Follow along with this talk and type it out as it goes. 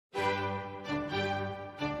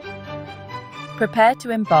Prepare to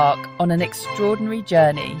embark on an extraordinary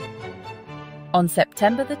journey. On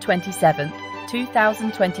September the 27th,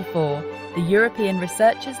 2024, the European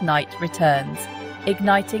Researchers' Night returns,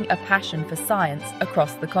 igniting a passion for science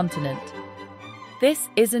across the continent. This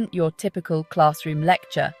isn't your typical classroom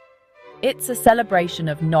lecture. It's a celebration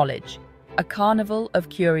of knowledge, a carnival of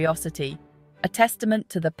curiosity, a testament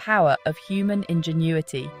to the power of human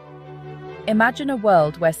ingenuity. Imagine a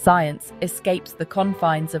world where science escapes the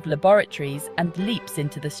confines of laboratories and leaps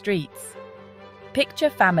into the streets. Picture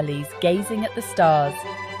families gazing at the stars,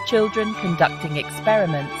 children conducting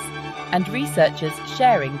experiments, and researchers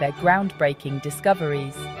sharing their groundbreaking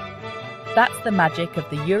discoveries. That's the magic of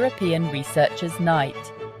the European Researchers'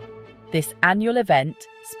 Night. This annual event,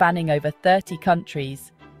 spanning over 30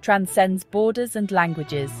 countries, transcends borders and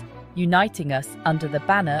languages, uniting us under the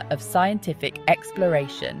banner of scientific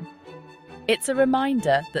exploration. It's a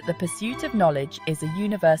reminder that the pursuit of knowledge is a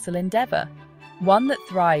universal endeavour, one that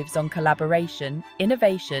thrives on collaboration,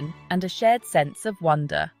 innovation, and a shared sense of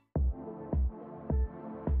wonder.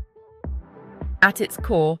 At its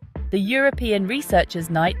core, the European Researchers'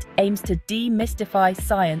 Night aims to demystify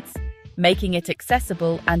science, making it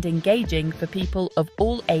accessible and engaging for people of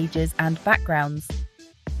all ages and backgrounds.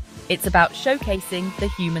 It's about showcasing the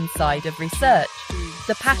human side of research,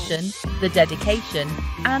 the passion, the dedication,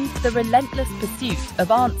 and the relentless pursuit of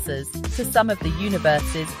answers to some of the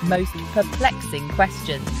universe's most perplexing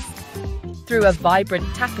questions. Through a vibrant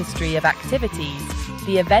tapestry of activities,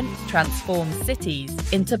 the event transforms cities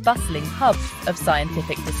into bustling hubs of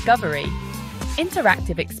scientific discovery.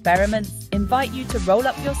 Interactive experiments invite you to roll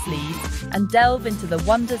up your sleeves and delve into the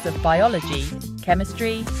wonders of biology,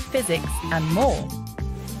 chemistry, physics, and more.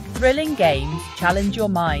 Thrilling games challenge your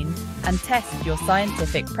mind and test your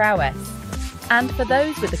scientific prowess. And for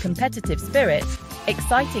those with a competitive spirit,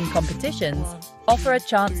 exciting competitions offer a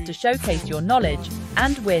chance to showcase your knowledge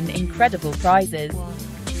and win incredible prizes.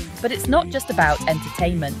 But it's not just about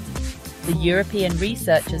entertainment. The European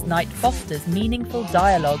Researchers' Night fosters meaningful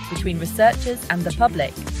dialogue between researchers and the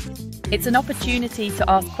public. It's an opportunity to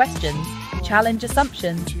ask questions, challenge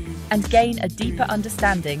assumptions, and gain a deeper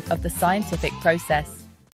understanding of the scientific process.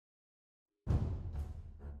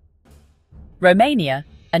 Romania,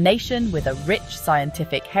 a nation with a rich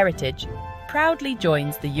scientific heritage, proudly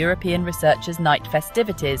joins the European Researchers' Night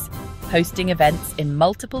festivities, hosting events in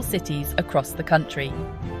multiple cities across the country.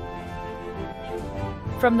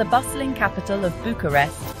 From the bustling capital of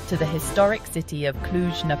Bucharest to the historic city of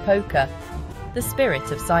Cluj-Napoca, the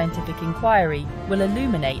spirit of scientific inquiry will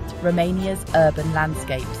illuminate Romania's urban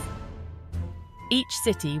landscapes. Each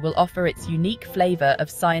city will offer its unique flavour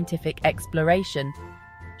of scientific exploration,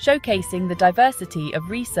 showcasing the diversity of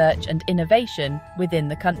research and innovation within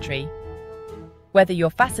the country. Whether you're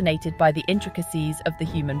fascinated by the intricacies of the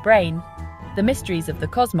human brain, the mysteries of the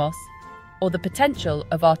cosmos, or the potential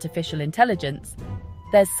of artificial intelligence,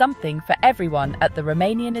 there's something for everyone at the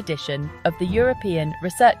Romanian edition of the European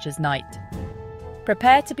Researchers' Night.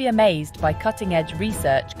 Prepare to be amazed by cutting-edge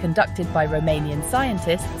research conducted by Romanian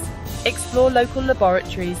scientists, explore local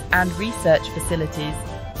laboratories and research facilities,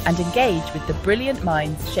 and engage with the brilliant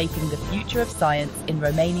minds shaping the future of science in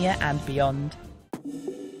Romania and beyond.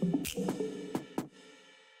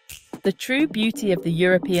 The true beauty of the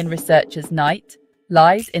European Researchers' Night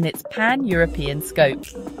lies in its pan-European scope.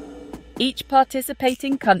 Each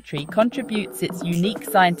participating country contributes its unique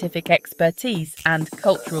scientific expertise and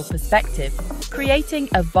cultural perspective, creating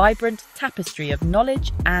a vibrant tapestry of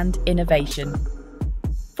knowledge and innovation.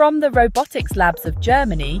 From the robotics labs of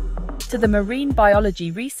Germany to the marine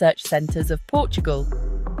biology research centres of Portugal,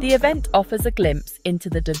 the event offers a glimpse into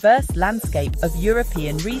the diverse landscape of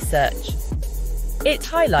European research. It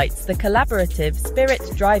highlights the collaborative spirit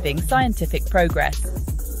driving scientific progress,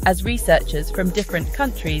 as researchers from different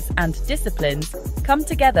countries and disciplines come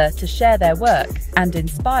together to share their work and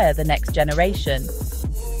inspire the next generation.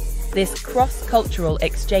 This cross-cultural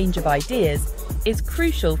exchange of ideas is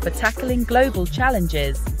crucial for tackling global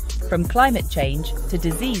challenges, from climate change to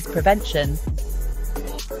disease prevention.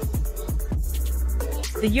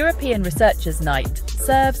 The European Researchers' Night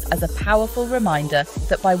serves as a powerful reminder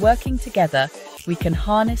that by working together, we can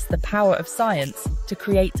harness the power of science to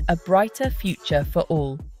create a brighter future for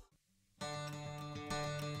all.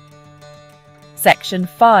 Section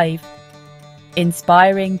 5.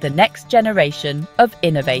 Inspiring the next generation of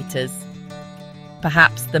innovators.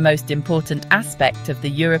 Perhaps the most important aspect of the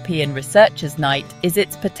European Researchers' Night is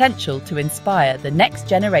its potential to inspire the next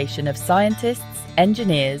generation of scientists,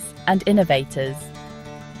 engineers, and innovators.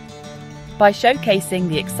 By showcasing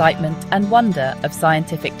the excitement and wonder of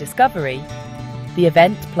scientific discovery, the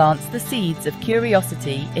event plants the seeds of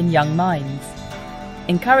curiosity in young minds.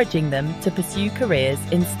 encouraging them to pursue careers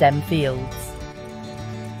in STEM fields.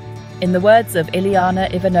 In the words of Ileana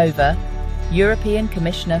Ivanova, European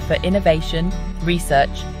Commissioner for Innovation,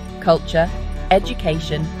 Research, Culture,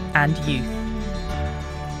 Education and Youth,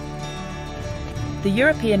 the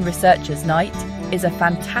European Researchers' Night is a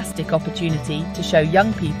fantastic opportunity to show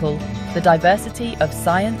young people the diversity of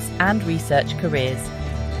science and research careers,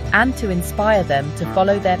 and to inspire them to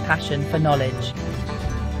follow their passion for knowledge.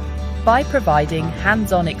 By providing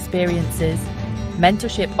hands-on experiences,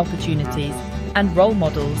 mentorship opportunities, and role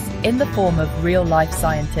models in the form of real-life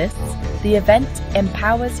scientists, the event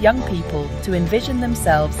empowers young people to envision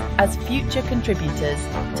themselves as future contributors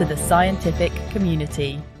to the scientific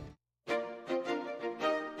community.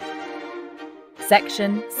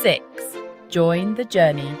 Section 6. Join the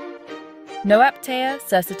journey. Noaptea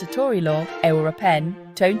Cercetătorilor Europeni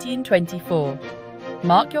 2024.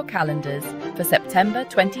 Mark your calendars for September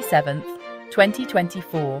 27th,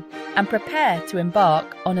 2024 and prepare to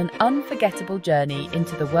embark on an unforgettable journey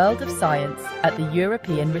into the world of science at the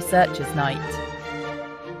European Researchers' Night.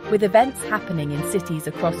 With events happening in cities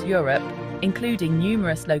across Europe, including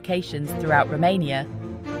numerous locations throughout Romania,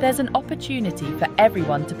 there's an opportunity for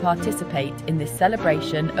everyone to participate in this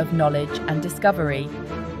celebration of knowledge and discovery.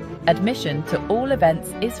 Admission to all events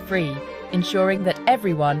is free, ensuring that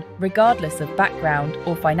everyone, regardless of background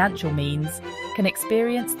or financial means, can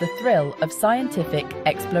experience the thrill of scientific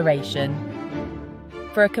exploration.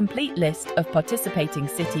 For a complete list of participating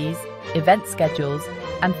cities, event schedules,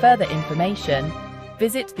 and further information,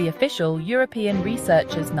 visit the official European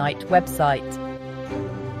Researchers' Night website.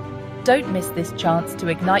 Don't miss this chance to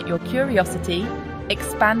ignite your curiosity,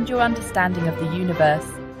 expand your understanding of the universe,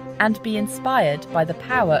 and be inspired by the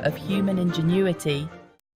power of human ingenuity.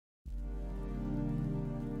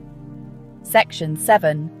 Section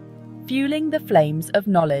 7. Fueling the Flames of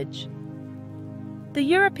Knowledge. The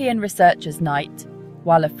European Researchers' Night,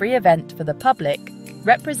 while a free event for the public,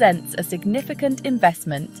 represents a significant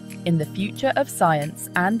investment in the future of science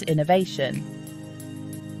and innovation.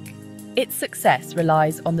 Its success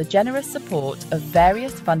relies on the generous support of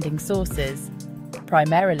various funding sources,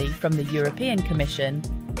 primarily from the European Commission,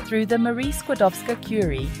 through the Marie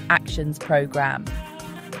Skłodowska-Curie Actions Programme.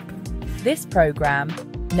 This programme,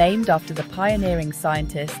 named after the pioneering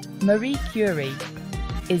scientist Marie Curie,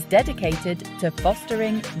 is dedicated to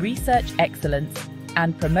fostering research excellence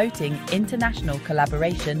and promoting international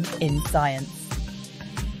collaboration in science.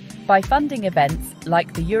 By funding events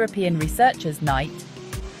like the European Researchers' Night,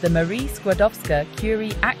 the Marie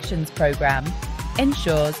Skłodowska-Curie Actions Programme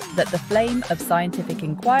ensures that the flame of scientific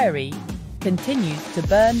inquiry continues to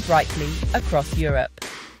burn brightly across Europe.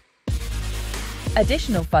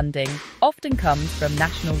 Additional funding often comes from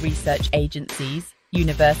national research agencies,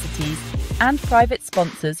 universities, and private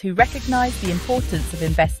sponsors who recognise the importance of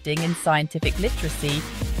investing in scientific literacy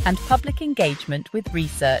and public engagement with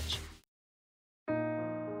research.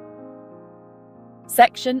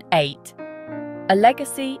 Section 8. A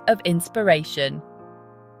legacy of inspiration.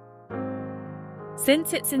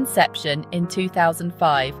 Since its inception in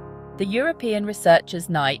 2005, the European Researchers'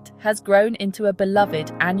 Night has grown into a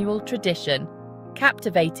beloved annual tradition,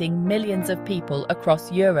 captivating millions of people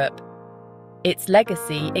across Europe. Its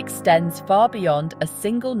legacy extends far beyond a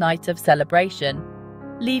single night of celebration,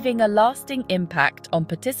 leaving a lasting impact on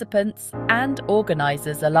participants and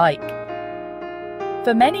organisers alike.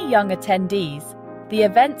 For many young attendees, the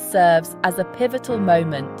event serves as a pivotal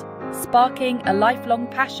moment, sparking a lifelong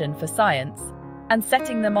passion for science and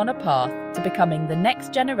setting them on a path to becoming the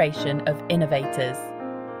next generation of innovators.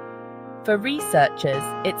 For researchers,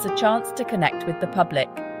 it's a chance to connect with the public,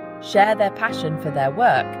 share their passion for their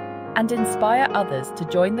work, and inspire others to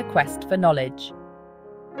join the quest for knowledge.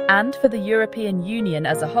 And for the European Union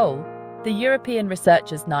as a whole, the European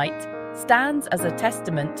Researchers' Night stands as a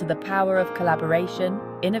testament to the power of collaboration,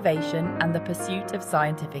 innovation, and the pursuit of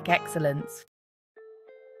scientific excellence.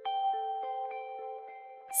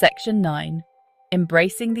 Section 9.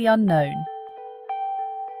 Embracing the unknown.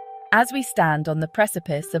 As we stand on the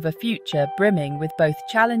precipice of a future brimming with both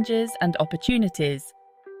challenges and opportunities,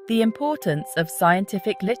 the importance of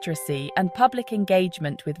scientific literacy and public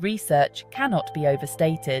engagement with research cannot be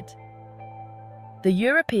overstated. The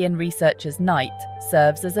European Researchers' Night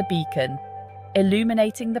serves as a beacon,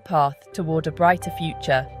 illuminating the path toward a brighter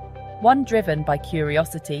future, one driven by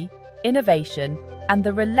curiosity, innovation, and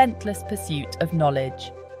the relentless pursuit of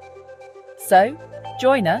knowledge. So,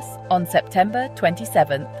 join us on September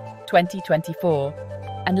 27th,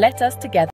 2024, and let us together